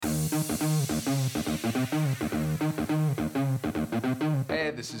Hey,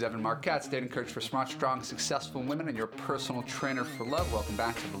 this is Evan Marquette, dating coach for smart, strong, successful women and your personal trainer for love. Welcome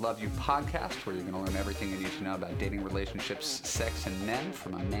back to the Love You podcast, where you're going to learn everything you need to know about dating, relationships, sex, and men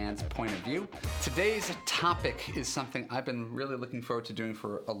from a man's point of view. Today's topic is something I've been really looking forward to doing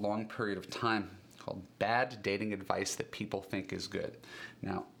for a long period of time, called bad dating advice that people think is good.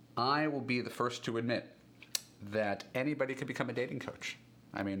 Now, I will be the first to admit that anybody could become a dating coach.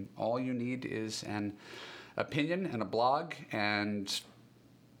 I mean, all you need is an opinion and a blog, and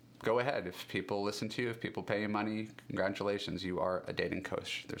go ahead. If people listen to you, if people pay you money, congratulations, you are a dating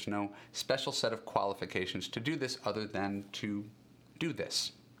coach. There's no special set of qualifications to do this other than to do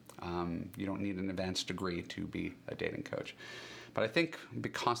this. You don't need an advanced degree to be a dating coach. But I think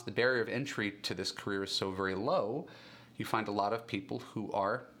because the barrier of entry to this career is so very low, you find a lot of people who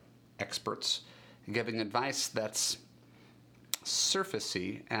are experts giving advice that's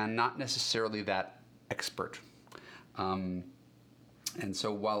surfacey and not necessarily that expert. And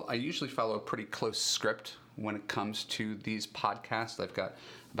so while I usually follow a pretty close script when it comes to these podcasts, I've got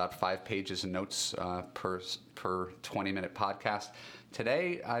about 5 pages of notes per 20-minute podcast.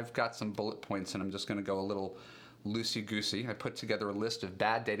 Today, I've got some bullet points, and I'm just going to go a little loosey-goosey. I put together a list of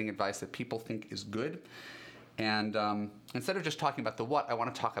bad dating advice that people think is good. And instead of just talking about the what, I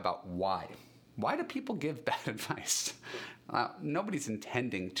want to talk about why. Why do people give bad advice? Nobody's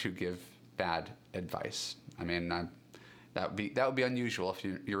intending to give bad advice. I mean, that would be unusual if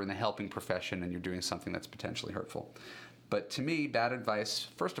you're in the helping profession and you're doing something that's potentially hurtful. But to me, bad advice,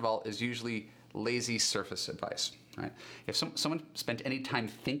 first of all, is usually lazy surface advice. Right? If someone spent any time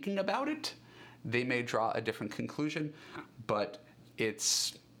thinking about it, they may draw a different conclusion, but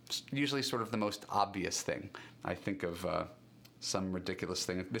it's usually sort of the most obvious thing. I think of some ridiculous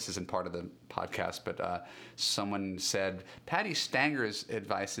thing. This isn't part of the podcast, but someone said, Patty Stanger's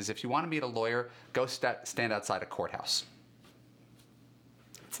advice is, if you want to meet a lawyer, go stand outside a courthouse.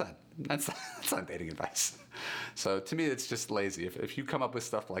 That's not dating advice. So to me, it's just lazy. If you come up with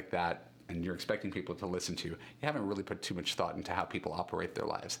stuff like that and you're expecting people to listen to you, you haven't really put too much thought into how people operate their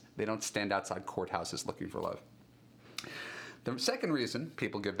lives. They don't stand outside courthouses looking for love. The second reason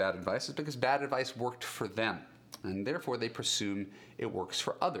people give bad advice is because bad advice worked for them, and therefore they presume it works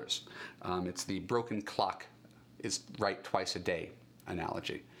for others. It's the broken clock is right twice a day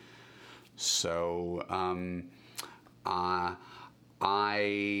analogy. So I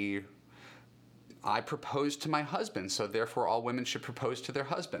proposed to my husband, so therefore all women should propose to their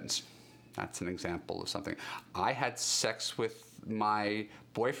husbands. That's an example of something. I had sex with my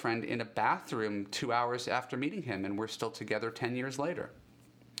boyfriend in a bathroom 2 hours after meeting him, and we're still together 10 years later.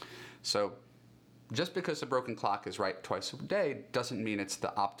 So just because the broken clock is right twice a day doesn't mean it's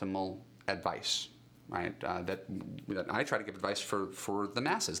the optimal advice, right? That I try to give advice for the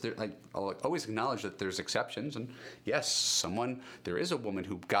masses. I'll always acknowledge that there's exceptions, and yes, there is a woman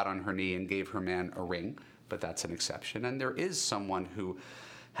who got on her knee and gave her man a ring, but that's an exception. And there is someone who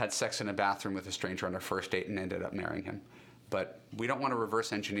had sex in a bathroom with a stranger on their first date and ended up marrying him. But we don't want to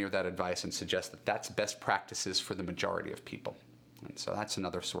reverse engineer that advice and suggest that that's best practices for the majority of people. And so that's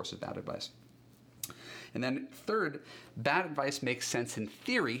another source of bad advice. And then third, bad advice makes sense in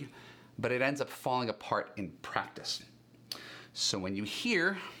theory, but it ends up falling apart in practice. So when you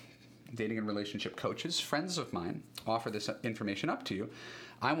hear dating and relationship coaches, friends of mine, offer this information up to you,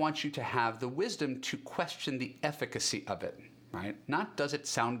 I want you to have the wisdom to question the efficacy of it, right? Not does it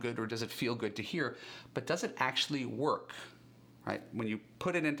sound good or does it feel good to hear, but does it actually work, right? When you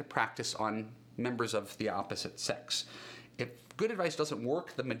put it into practice on members of the opposite sex. If good advice doesn't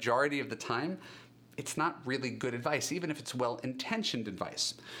work the majority of the time, it's not really good advice, even if it's well-intentioned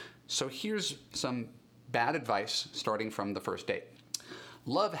advice. So here's some bad advice starting from the first date.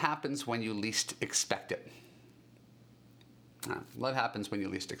 Love happens when you least expect it. Love happens when you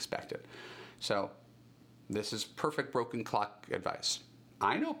least expect it. So this is perfect broken clock advice.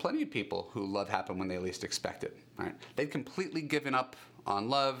 I know plenty of people who love happen when they least expect it. Right? They've completely given up on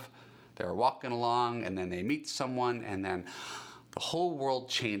love. They're walking along, and then they meet someone, and then the whole world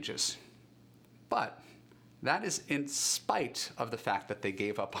changes. But that is in spite of the fact that they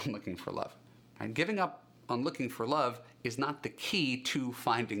gave up on looking for love. And giving up on looking for love is not the key to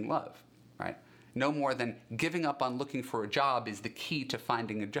finding love, right? No more than giving up on looking for a job is the key to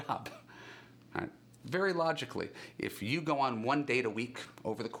finding a job. Right? Very logically, if you go on one date a week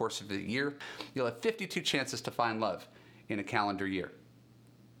over the course of a year, you'll have 52 chances to find love in a calendar year.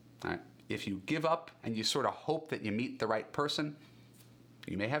 Right? If you give up and you sort of hope that you meet the right person,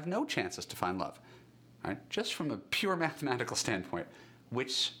 you may have no chances to find love. Right? Just from a pure mathematical standpoint,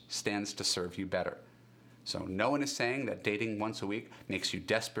 which stands to serve you better? So no one is saying that dating once a week makes you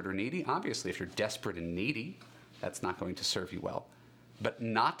desperate or needy. Obviously, if you're desperate and needy, that's not going to serve you well. But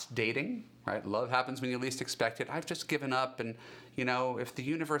not dating, right? Love happens when you least expect it. I've just given up, and if the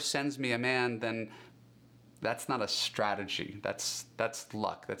universe sends me a man, then that's not a strategy. That's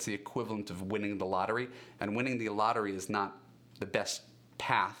luck. That's the equivalent of winning the lottery, and winning the lottery is not the best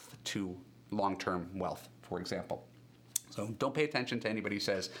path to long-term wealth, for example. So don't pay attention to anybody who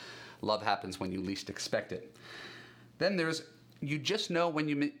says love happens when you least expect it. Then there's, you just know when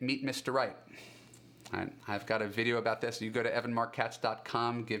you meet Mr. Right. Right. I've got a video about this. You go to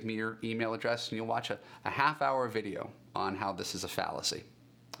evanmarckatz.com, give me your email address, and you'll watch a half-hour video on how this is a fallacy.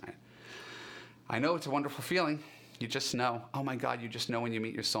 Right. I know it's a wonderful feeling. You just know. Oh my God, you just know when you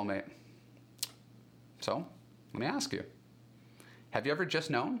meet your soulmate. So, let me ask you. Have you ever just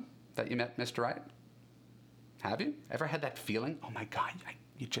known that you met Mr. Right? Have you? Ever had that feeling? Oh my God,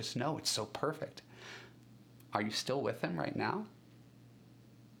 you just know. It's so perfect. Are you still with him right now?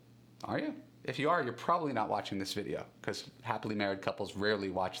 Are you? If you are, you're probably not watching this video, because happily married couples rarely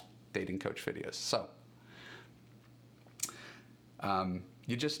watch dating coach videos. So,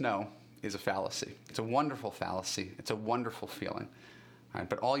 you just know is a fallacy. It's a wonderful fallacy. It's a wonderful feeling. Right?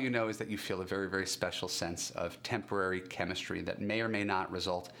 But all you know is that you feel a very, very special sense of temporary chemistry that may or may not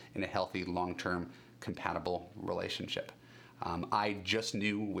result in a healthy, long-term, compatible relationship. I just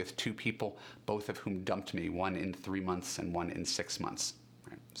knew with two people, both of whom dumped me, one in 3 months and one in 6 months.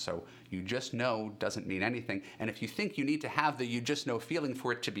 Right? So you just know doesn't mean anything. And if you think you need to have the you just know feeling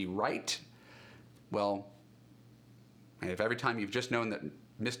for it to be right, well, if every time you've just known that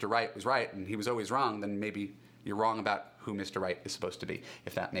Mr. Right was right and he was always wrong, then maybe you're wrong about who Mr. Right is supposed to be,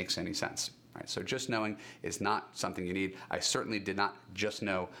 if that makes any sense. Right? So just knowing is not something you need. I certainly did not just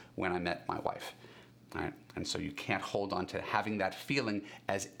know when I met my wife. Right? And so you can't hold on to having that feeling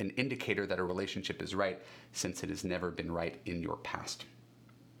as an indicator that a relationship is right, since it has never been right in your past.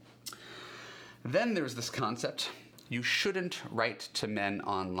 Then there's this concept, you shouldn't write to men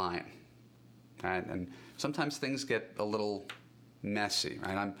online. Right? And sometimes things get a little messy.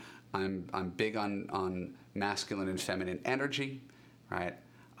 Right? I'm big on masculine and feminine energy, right?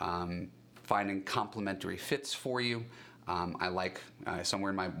 Finding complementary fits for you. I like,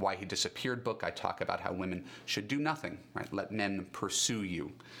 somewhere in my Why He Disappeared book, I talk about how women should do nothing, right? Let men pursue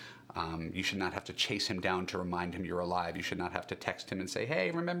you. You should not have to chase him down to remind him you're alive. You should not have to text him and say, hey,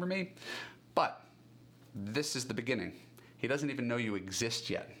 remember me? But this is the beginning. He doesn't even know you exist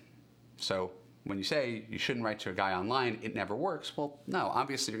yet. So when you say you shouldn't write to a guy online, it never works. Well, no,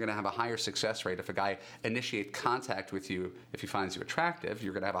 obviously you're going to have a higher success rate if a guy initiates contact with you. If he finds you attractive,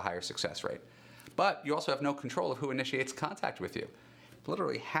 you're going to have a higher success rate. But you also have no control of who initiates contact with you.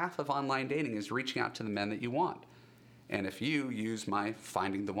 Literally half of online dating is reaching out to the men that you want. And if you use my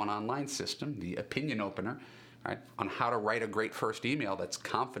Finding the One Online system, the opinion opener, right, on how to write a great first email that's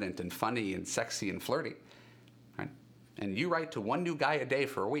confident and funny and sexy and flirty, right, and you write to one new guy a day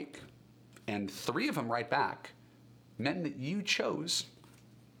for a week, and 3 of them write back, men that you chose,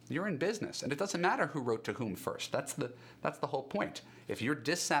 you're in business. And it doesn't matter who wrote to whom first. That's the whole point. If you're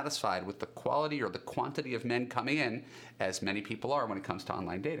dissatisfied with the quality or the quantity of men coming in, as many people are when it comes to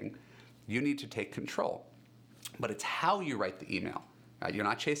online dating, you need to take control. But it's how you write the email. Right? You're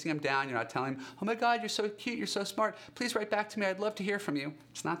not chasing him down. You're not telling him, oh my God, you're so cute, you're so smart. Please write back to me. I'd love to hear from you.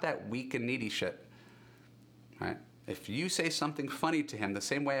 It's not that weak and needy shit. Right? If you say something funny to him, the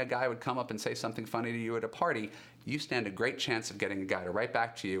same way a guy would come up and say something funny to you at a party, you stand a great chance of getting a guy to write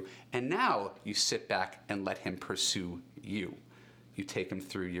back to you. And now you sit back and let him pursue you. You take him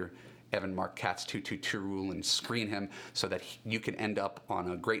through your Evan Marc Katz 222 rule and screen him so that you can end up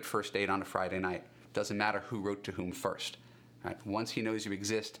on a great first date on a Friday night. Doesn't matter who wrote to whom first. Right? Once he knows you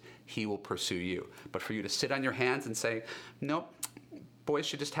exist, he will pursue you. But for you to sit on your hands and say, nope, boys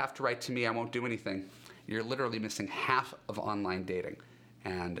should just have to write to me, I won't do anything, you're literally missing half of online dating.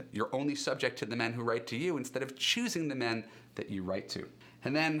 And you're only subject to the men who write to you instead of choosing the men that you write to.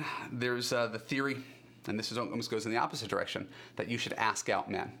 And then there's the theory, and this almost goes in the opposite direction, that you should ask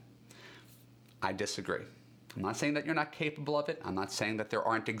out men. I disagree. I'm not saying that you're not capable of it. I'm not saying that there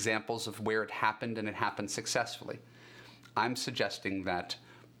aren't examples of where it happened and it happened successfully. I'm suggesting that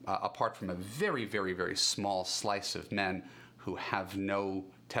apart from a very, very, very small slice of men who have no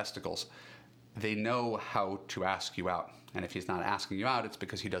testicles, they know how to ask you out. And if he's not asking you out, it's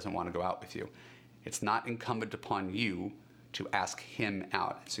because he doesn't want to go out with you. It's not incumbent upon you to ask him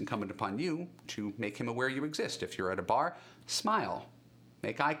out. It's incumbent upon you to make him aware you exist. If you're at a bar, smile,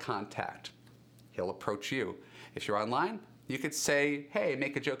 make eye contact. He'll approach you. If you're online, you could say, hey,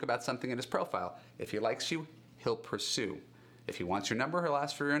 make a joke about something in his profile. If he likes you, he'll pursue. If he wants your number, he'll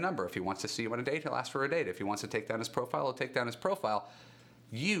ask for your number. If he wants to see you on a date, he'll ask for a date. If he wants to take down his profile, he'll take down his profile.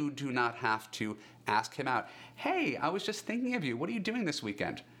 You do not have to ask him out. Hey, I was just thinking of you. What are you doing this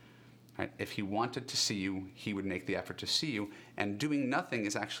weekend? Right? If he wanted to see you, he would make the effort to see you. And doing nothing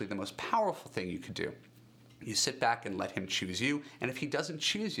is actually the most powerful thing you could do. You sit back and let him choose you. And if he doesn't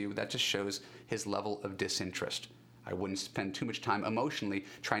choose you, that just shows his level of disinterest. I wouldn't spend too much time emotionally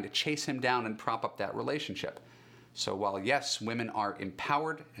trying to chase him down and prop up that relationship. So while, yes, women are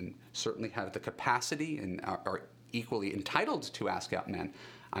empowered and certainly have the capacity and are equally entitled to ask out men,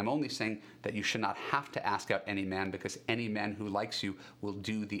 I'm only saying that you should not have to ask out any man, because any man who likes you will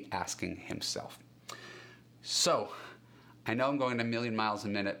do the asking himself. So, I know I'm going a million miles a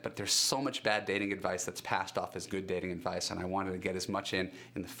minute, but there's so much bad dating advice that's passed off as good dating advice, and I wanted to get as much in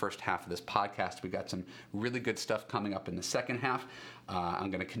the first half of this podcast. We got some really good stuff coming up in the second half. I'm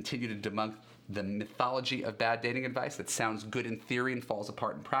going to continue to debunk the mythology of bad dating advice that sounds good in theory and falls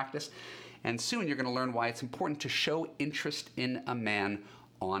apart in practice. And soon you're going to learn why it's important to show interest in a man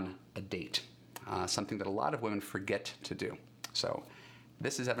on a date, something that a lot of women forget to do. So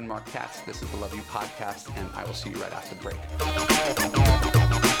this is Evan Marc Katz. This is the Love U Podcast, and I will see you right after the break.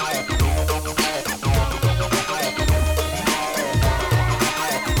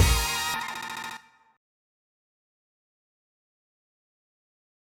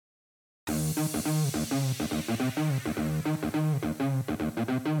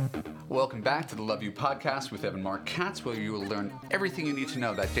 Welcome back to the Love U Podcast with Evan Marc Katz, where you will learn everything you need to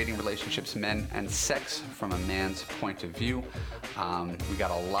know about dating, relationships, men, and sex from a man's point of view. We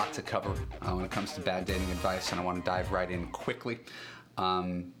got a lot to cover when it comes to bad dating advice, and I want to dive right in quickly.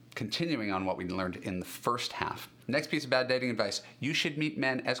 Continuing on what we learned in the first half. Next piece of bad dating advice: you should meet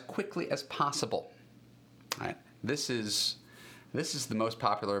men as quickly as possible. All right. This is the most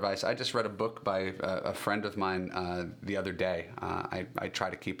popular advice. I just read a book by a friend of mine the other day. I try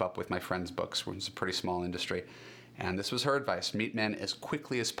to keep up with my friends' books. It's a pretty small industry. And this was her advice: meet men as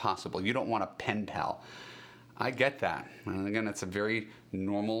quickly as possible. You don't want a pen pal. I get that. And again, it's a very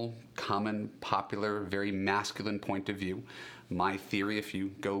normal, common, popular, very masculine point of view. My theory, if you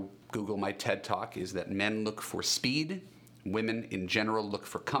go Google my TED Talk, is that men look for speed, women in general look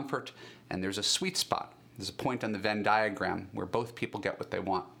for comfort, and there's a sweet spot. There's a point on the Venn diagram where both people get what they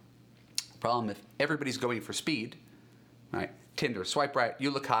want. Problem, if everybody's going for speed, right? Tinder, swipe right,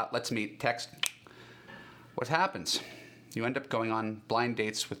 you look hot, let's meet, text. What happens? You end up going on blind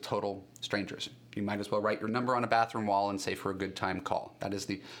dates with total strangers. You might as well write your number on a bathroom wall and say for a good time call. That is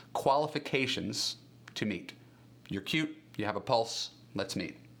the qualifications to meet. You're cute, you have a pulse, let's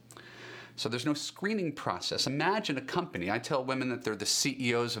meet. So there's no screening process. Imagine a company. I tell women that they're the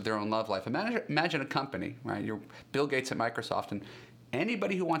CEOs of their own love life. Imagine a company, right? You're Bill Gates at Microsoft, and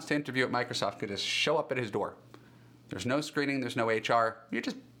anybody who wants to interview at Microsoft could just show up at his door. There's no screening, there's no HR. You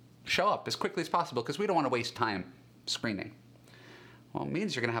just show up as quickly as possible, because we don't want to waste time screening. Well, it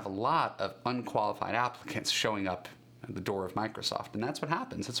means you're going to have a lot of unqualified applicants showing up at the door of Microsoft, and that's what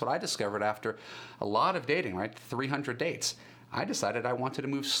happens. That's what I discovered after a lot of dating, right? 300 dates. I decided I wanted to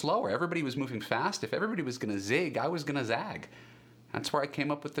move slower. Everybody was moving fast. If everybody was going to zig, I was going to zag. That's where I came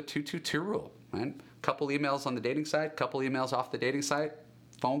up with the 2-2-2 rule, right? Couple emails on the dating site, couple emails off the dating site,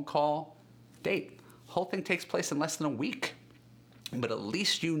 phone call, date. Whole thing takes place in less than a week. But at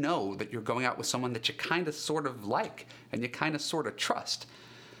least you know that you're going out with someone that you kind of sort of like and you kind of sort of trust,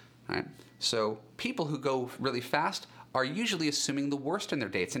 right? So people who go really fast are usually assuming the worst in their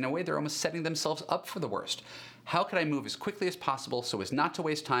dates. In a way, they're almost setting themselves up for the worst. How can I move as quickly as possible so as not to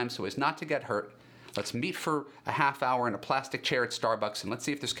waste time, so as not to get hurt? Let's meet for a half hour in a plastic chair at Starbucks, and let's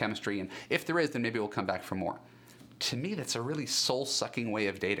see if there's chemistry. And if there is, then maybe we'll come back for more. To me, that's a really soul-sucking way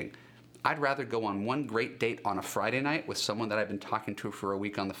of dating. I'd rather go on one great date on a Friday night with someone that I've been talking to for a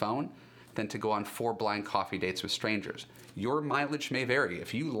week on the phone than to go on 4 blind coffee dates with strangers. Your mileage may vary.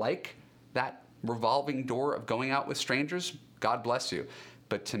 If you like that revolving door of going out with strangers, God bless you.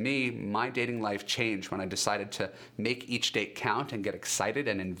 But to me, my dating life changed when I decided to make each date count and get excited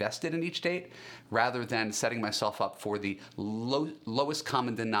and invested in each date, rather than setting myself up for the lowest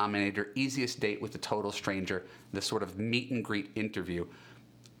common denominator, easiest date with a total stranger, the sort of meet and greet interview.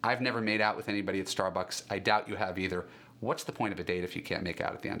 I've never made out with anybody at Starbucks. I doubt you have either. What's the point of a date if you can't make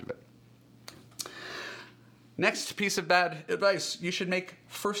out at the end of it? Next piece of bad advice: you should make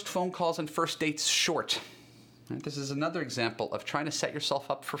first phone calls and first dates short. This is another example of trying to set yourself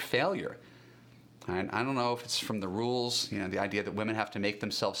up for failure. I don't know if it's from the rules, the idea that women have to make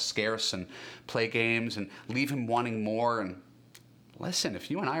themselves scarce and play games and leave him wanting more. And listen, if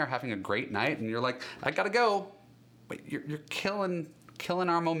you and I are having a great night and you're like, I gotta go, but you're killing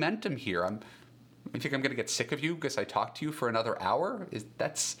our momentum here. You think I'm going to get sick of you because I talked to you for another hour?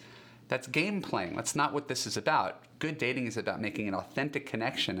 That's game playing. That's not what this is about. Good dating is about making an authentic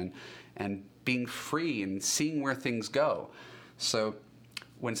connection and being free and seeing where things go. So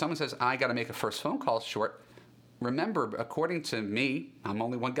when someone says, I got to make a first phone call short, remember, according to me, I'm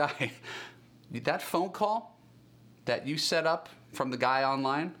only one guy, that phone call that you set up from the guy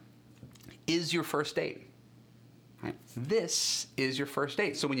online is your first date. Right? This is your first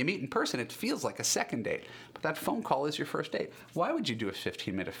date. So when you meet in person, it feels like a second date. But that phone call is your first date. Why would you do a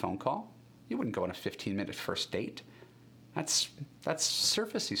 15-minute phone call? You wouldn't go on a 15-minute first date. That's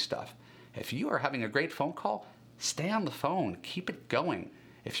surfacey stuff. If you are having a great phone call, stay on the phone. Keep it going.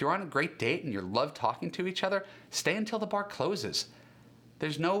 If you're on a great date and you love talking to each other, stay until the bar closes.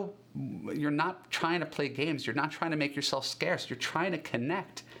 You're not trying to play games. You're not trying to make yourself scarce. You're trying to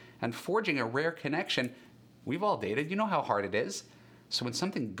connect. And forging a rare connection, we've all dated. You know how hard it is. So when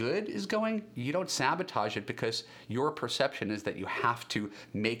something good is going, you don't sabotage it because your perception is that you have to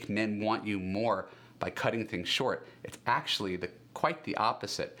make men want you more by cutting things short. It's actually quite the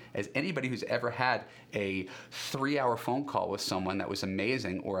opposite. As anybody who's ever had a 3-hour phone call with someone that was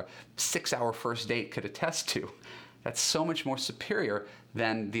amazing or a 6-hour first date could attest to, that's so much more superior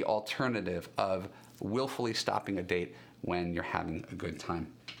than the alternative of willfully stopping a date when you're having a good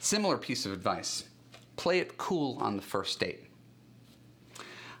time. Similar piece of advice. Play it cool on the first date.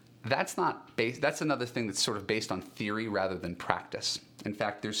 That's another thing that's sort of based on theory rather than practice. In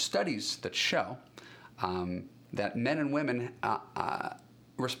fact, there's studies that show that men and women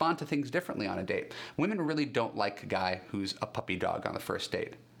respond to things differently on a date. Women really don't like a guy who's a puppy dog on the first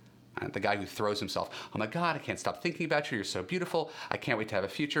date. The guy who throws himself, oh my God, I can't stop thinking about you, you're so beautiful, I can't wait to have a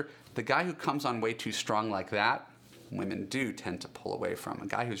future. The guy who comes on way too strong like that, women do tend to pull away from. A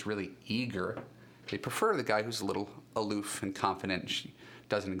guy who's really eager, they prefer the guy who's a little aloof and confident. She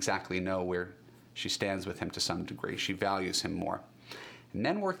doesn't exactly know where she stands with him to some degree. She values him more.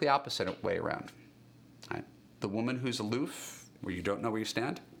 Men work the opposite way around. Right? The woman who's aloof, where you don't know where you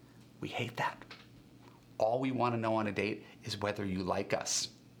stand, we hate that. All we want to know on a date is whether you like us.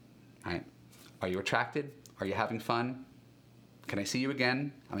 Right? Are you attracted? Are you having fun? Can I see you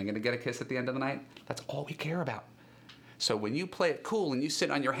again? Am I going to get a kiss at the end of the night? That's all we care about. So when you play it cool and you sit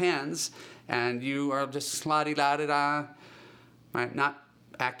on your hands and you are just la-di-da-di-da, right, not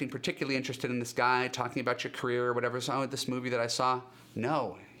acting particularly interested in this guy, talking about your career or whatever, so, this movie that I saw.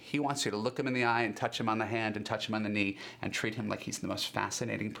 No, he wants you to look him in the eye and touch him on the hand and touch him on the knee and treat him like he's the most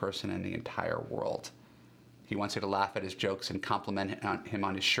fascinating person in the entire world. He wants you to laugh at his jokes and compliment him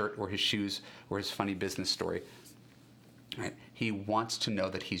on his shirt or his shoes or his funny business story. Right? He wants to know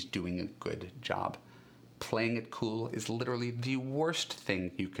that he's doing a good job. Playing it cool is literally the worst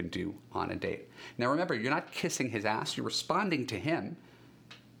thing you can do on a date. Now remember, you're not kissing his ass, you're responding to him.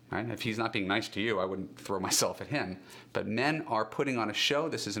 Right? If he's not being nice to you, I wouldn't throw myself at him. But men are putting on a show.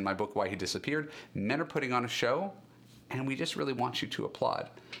 This is in my book, Why He Disappeared. Men are putting on a show, and we just really want you to applaud.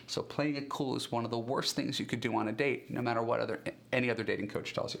 So playing it cool is one of the worst things you could do on a date, no matter what any other dating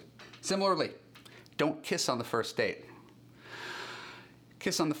coach tells you. Similarly, don't kiss on the first date.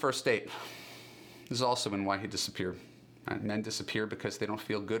 Kiss on the first date. This is also in Why He Disappeared. Right? Men disappear because they don't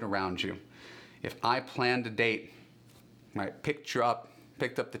feel good around you. If I planned a date, right, picked you up,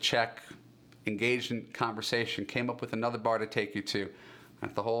 picked up the check, engaged in conversation, came up with another bar to take you to,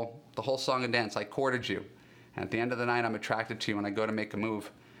 right, the whole song and dance, I courted you, and at the end of the night I'm attracted to you and I go to make a move,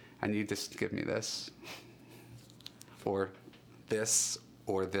 and you just give me this, or this,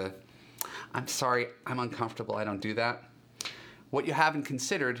 or I'm sorry, I'm uncomfortable, I don't do that. What you haven't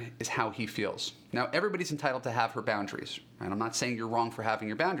considered is how he feels. Now, everybody's entitled to have her boundaries, and I'm not saying you're wrong for having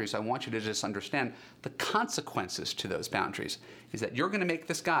your boundaries. I want you to just understand the consequences to those boundaries is that you're going to make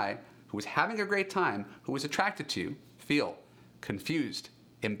this guy who was having a great time, who was attracted to you, feel confused,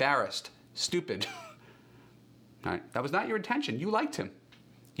 embarrassed, stupid. All right? That was not your intention. You liked him.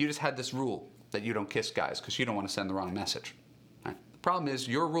 You just had this rule that you don't kiss guys because you don't want to send the wrong message. All right? The problem is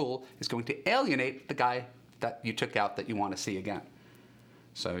your rule is going to alienate the guy that you took out that you want to see again.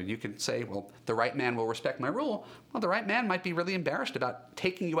 So you can say, well, the right man will respect my rule. Well, the right man might be really embarrassed about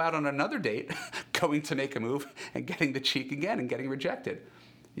taking you out on another date, going to make a move, and getting the cheek again and getting rejected.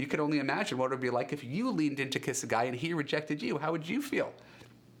 You could only imagine what it would be like if you leaned in to kiss a guy and he rejected you. How would you feel?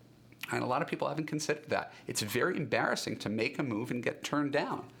 And a lot of people haven't considered that. It's very embarrassing to make a move and get turned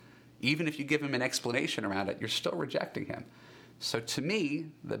down. Even if you give him an explanation around it, you're still rejecting him. So to me,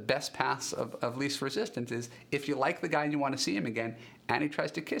 the best path of least resistance is if you like the guy and you want to see him again and he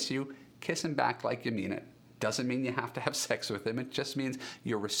tries to kiss you, kiss him back like you mean it. Doesn't mean you have to have sex with him. It just means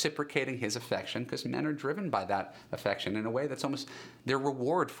you're reciprocating his affection, because men are driven by that affection in a way that's almost their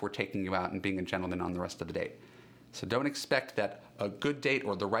reward for taking you out and being a gentleman on the rest of the date. So don't expect that a good date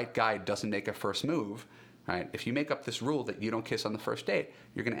or the right guy doesn't make a first move. Right? If you make up this rule that you don't kiss on the first date,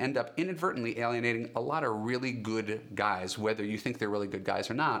 you're going to end up inadvertently alienating a lot of really good guys, whether you think they're really good guys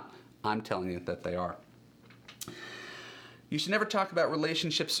or not. I'm telling you that they are. You should never talk about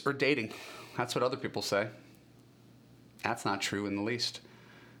relationships or dating. That's what other people say. That's not true in the least.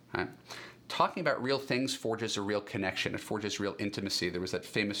 Right? Talking about real things forges a real connection. It forges real intimacy. There was that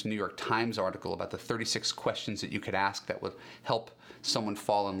famous New York Times article about the 36 questions that you could ask that would help someone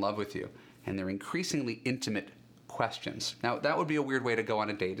fall in love with you. And they're increasingly intimate questions. Now, that would be a weird way to go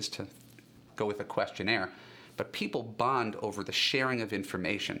on a date, is to go with a questionnaire. But people bond over the sharing of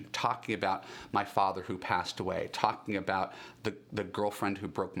information, talking about my father who passed away, talking about the girlfriend who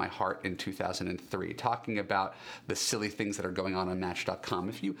broke my heart in 2003, talking about the silly things that are going on Match.com.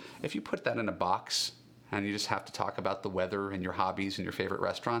 If you put that in a box and you just have to talk about the weather and your hobbies and your favorite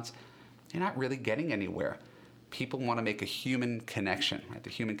restaurants, you're not really getting anywhere. People want to make a human connection. Right? The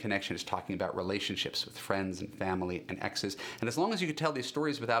human connection is talking about relationships with friends and family and exes. And as long as you can tell these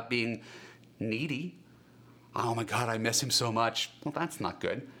stories without being needy, oh my God, I miss him so much, well, that's not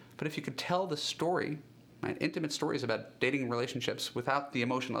good. But if you could tell the story, right, intimate stories about dating relationships without the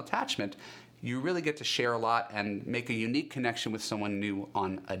emotional attachment, you really get to share a lot and make a unique connection with someone new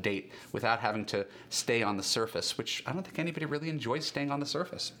on a date without having to stay on the surface, which I don't think anybody really enjoys, staying on the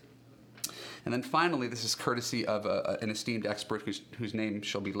surface. And then finally, this is courtesy of an esteemed expert whose name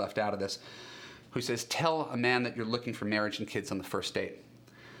shall be left out of this, who says, tell a man that you're looking for marriage and kids on the first date.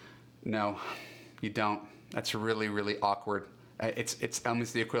 No, you don't. That's really, really awkward. It's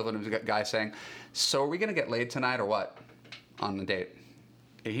almost the equivalent of a guy saying, so are we going to get laid tonight or what on the date?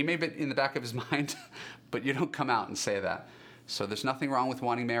 He may be in the back of his mind, but you don't come out and say that. So there's nothing wrong with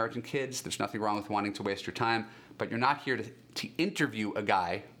wanting marriage and kids. There's nothing wrong with wanting to waste your time. But you're not here to interview a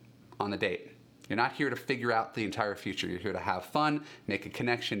guy on a date. You're not here to figure out the entire future. You're here to have fun, make a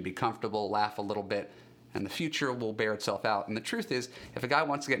connection, be comfortable, laugh a little bit, and the future will bear itself out. And the truth is, if a guy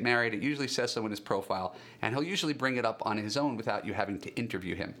wants to get married, it usually says so in his profile, and he'll usually bring it up on his own without you having to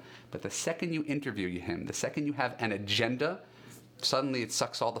interview him. But the second you interview him, the second you have an agenda, suddenly it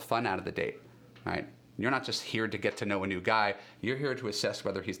sucks all the fun out of the date, right? You're not just here to get to know a new guy. You're here to assess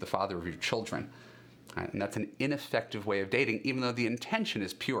whether he's the father of your children. Right? And that's an ineffective way of dating, even though the intention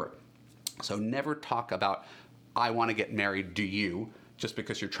is pure. So never talk about, I want to get married, do you, just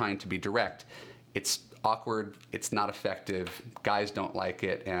because you're trying to be direct. It's awkward, it's not effective, guys don't like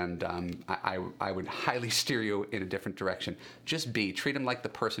it, and I would highly steer you in a different direction. Just treat him like the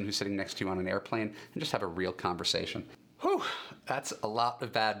person who's sitting next to you on an airplane, and just have a real conversation. Whew, that's a lot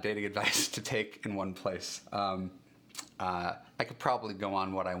of bad dating advice to take in one place. I could probably go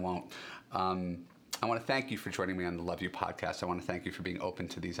on, what I won't. I want to thank you for joining me on the Love You podcast. I want to thank you for being open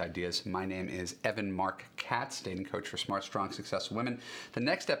to these ideas. My name is Evan Mark Katz, dating coach for smart, strong, successful women. The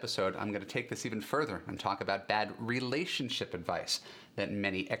next episode, I'm going to take this even further and talk about bad relationship advice that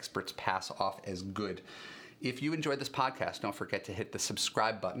many experts pass off as good. If you enjoyed this podcast, don't forget to hit the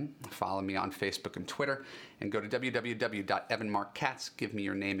subscribe button, follow me on Facebook and Twitter, and go to www.evanmarkkatz, give me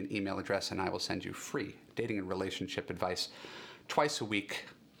your name and email address, and I will send you free dating and relationship advice twice a week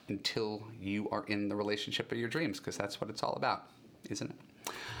until you are in the relationship of your dreams, because that's what it's all about, isn't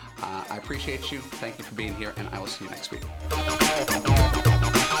it? I appreciate you. Thank you for being here, and I will see you next week.